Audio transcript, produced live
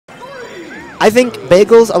I think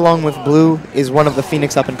Bagels, along with Blue, is one of the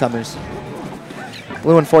Phoenix up-and-comers.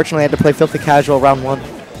 Blue, unfortunately, had to play Filthy Casual round 1.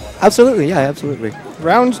 Absolutely, yeah, absolutely.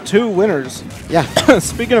 Round 2 winners. Yeah.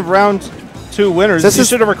 Speaking of round 2 winners, you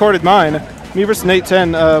should have recorded mine. Me versus Nate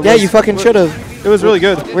 10. Yeah, you fucking should have. It was really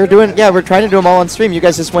good. We're trying to do them all on stream. You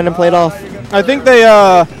guys just went and played off. I think they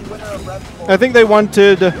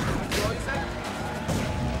wanted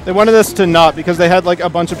us to not, because they had like a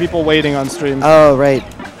bunch of people waiting on stream. Oh, right.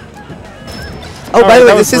 Oh, by the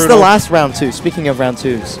way, this is the last round 2. Speaking of round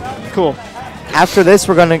 2s. Cool. After this,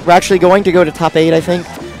 we're actually going to go to top 8, I think.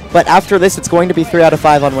 But after this, it's going to be 3 out of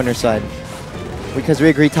 5 on winner's side. Because we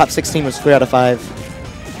agreed top 16 was 3 out of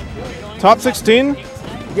 5. Top 16?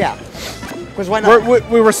 Yeah. Because why not?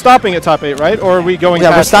 We were stopping at top 8, right? Or are we going?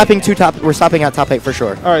 Yeah, we're stopping at top 8 for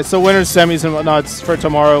sure. All right, so winners, semis, and whatnots for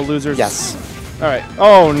tomorrow. Losers. Yes. All right.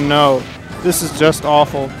 Oh no, this is just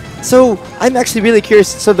awful. So I'm actually really curious.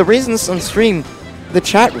 So the reasons on stream, the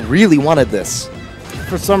chat really wanted this.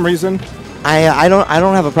 For some reason. I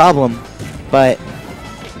don't have a problem, but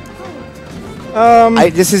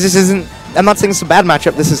this isn't. I'm not saying it's a bad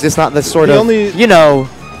matchup. This is just not the sort of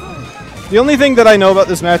The only thing that I know about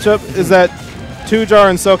this matchup is that Tujar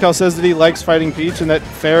and SoCal says that he likes fighting Peach and that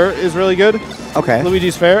Fair is really good. Okay.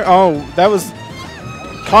 Luigi's Fair. Oh, that was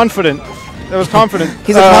confident. That was confident.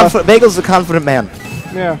 He's a confident. Bagel's a confident man.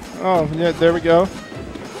 Yeah. Oh, yeah. There we go.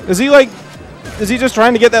 Is he just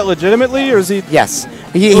trying to get that legitimately, or is he? Yes.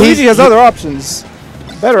 Luigi has other options,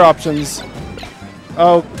 better options.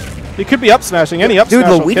 Oh, he could be up smashing. Any up smash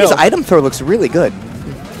will Luigi's kill. item throw looks really good.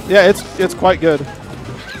 Yeah, it's quite good.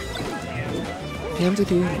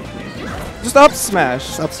 Just up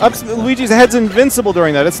smash. Luigi's head's invincible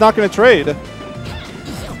during that. It's not going to trade.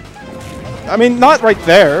 I mean, not right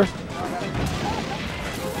there.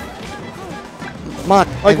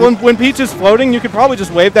 Like when Peach is floating, you could probably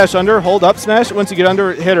just wave dash under, hold up smash. Once you get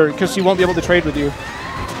under, hit her, because she won't be able to trade with you.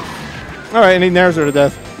 All right, and he nares her to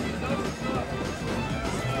death.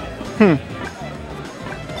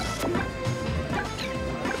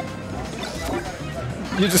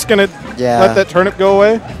 You're just gonna let that turnip go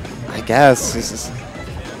away? I guess. His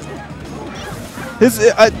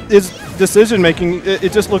decision making,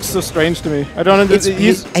 it just looks so strange to me. I don't understand.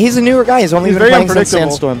 He's a newer guy. He's only been playing since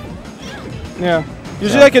Sandstorm. Yeah.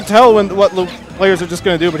 Usually I can tell what players are just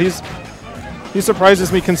going to do, but he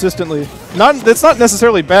surprises me consistently. It's not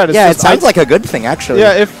necessarily bad. It's it sounds like a good thing, actually.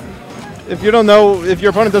 Yeah, if you don't know, if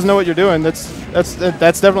your opponent doesn't know what you're doing, that's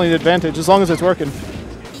definitely an advantage, as long as it's working.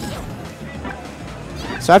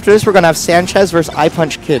 So after this, we're going to have Sanchez versus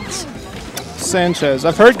iPunch Kids. Sanchez.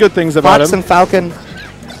 I've heard good things about him. Fox and Falcon.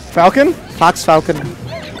 Falcon? Fox Falcon.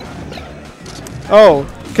 Oh,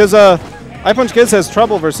 because iPunch Kids has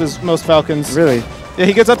trouble versus most Falcons. Really? Yeah,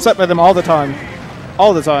 he gets upset by them all the time.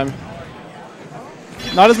 All the time.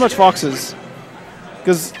 Not as much Foxes.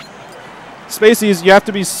 Because Spaceys, you have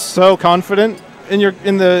to be so confident in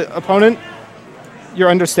the opponent, your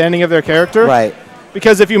understanding of their character. Right.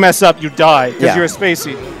 Because if you mess up, you die. Because you're a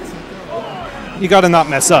Spacey. You got to not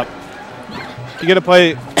mess up. You got to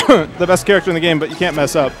play the best character in the game, but you can't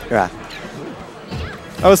mess up. Yeah.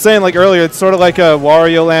 I was saying like earlier, it's sort of like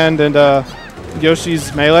Wario Land and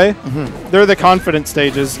Yoshi's Melee. They're the confident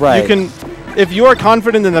stages. Right. If you are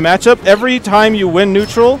confident in the matchup, every time you win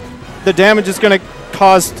neutral, the damage is going to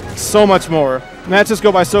cost so much more. Matches go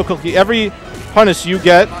by so quickly. Every punish you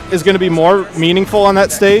get is going to be more meaningful on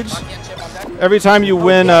that stage. Every time you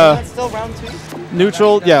win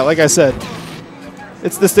neutral, yeah, like I said,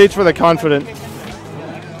 it's the stage for the confident.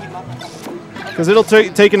 Because it'll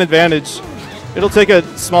take an advantage. It'll take a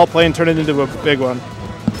small play and turn it into a big one.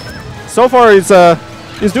 So far, he's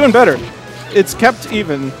doing better. It's kept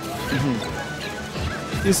even.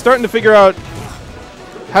 He's starting to figure out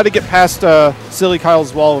how to get past Silly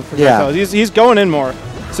Kyle's wall of projectiles. Yeah. He's going in more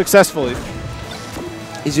successfully.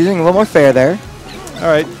 He's using a little more fair there. All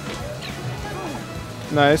right.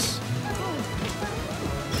 Nice.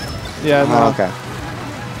 Yeah. No. Okay.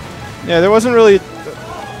 Yeah, there wasn't really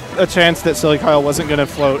a chance that Silly Kyle wasn't going to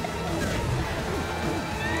float.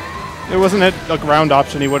 There wasn't a ground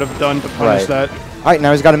option he would have done to punish that. All right,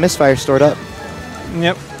 now he's got a misfire stored up.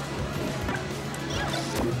 Yep.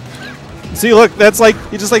 See, look, that's like,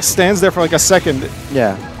 he just like stands there for like a second.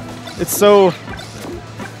 Yeah. It's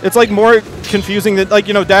like more confusing than, like,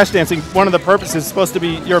 dash dancing. One of the purposes is supposed to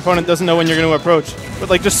be your opponent doesn't know when you're going to approach. But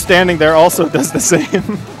like just standing there also does the same.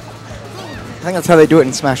 I think that's how they do it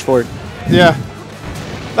in Smash Forward. Yeah.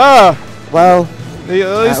 Well, at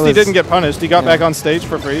least he didn't get punished. He got back on stage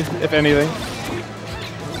for free, if anything.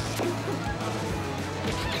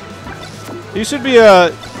 He should be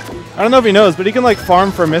I don't know if he knows, but he can like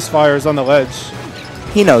farm for misfires on the ledge.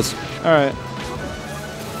 He knows. All right.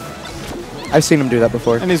 I've seen him do that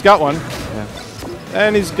before. And he's got one. Yeah.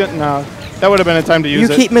 And he's good. No, that would have been a time to use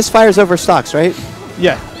it. You keep misfires over stocks, right?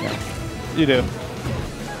 Yeah. You do.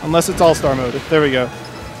 Unless it's all-star mode. There we go.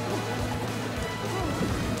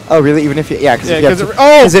 Oh, really? Even if you... Yeah, because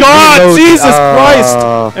oh, God! Jesus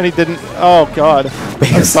Christ! And he didn't... Oh, God.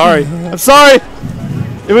 I'm sorry. I'm sorry!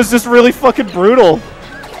 It was just really fucking brutal.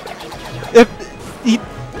 He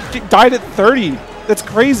died at 30. That's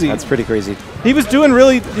crazy. That's pretty crazy. He was doing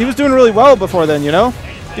really well before then, you know?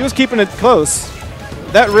 He was keeping it close.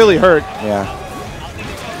 That really hurt. Yeah.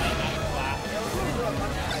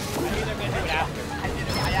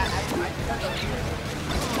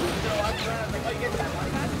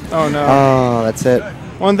 Oh no. Oh, that's it.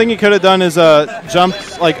 One thing he could have done is jump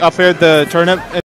like up aired the turnip